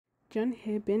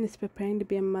Jeon is preparing to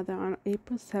be a mother. On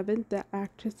April 7th, the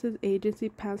actress's agency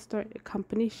Panstar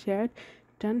Company shared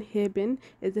Jeon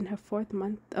is in her 4th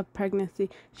month of pregnancy.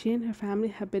 She and her family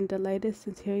have been delighted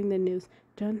since hearing the news.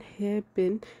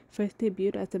 Jeon first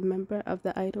debuted as a member of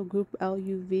the idol group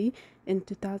LUV in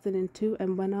 2002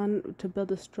 and went on to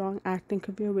build a strong acting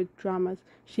career with dramas.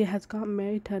 She has got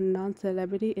married to a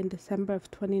non-celebrity in December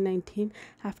of 2019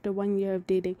 after 1 year of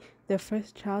dating. Their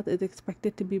first child is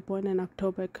expected to be born in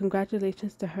October.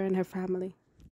 Congratulations to her and her family.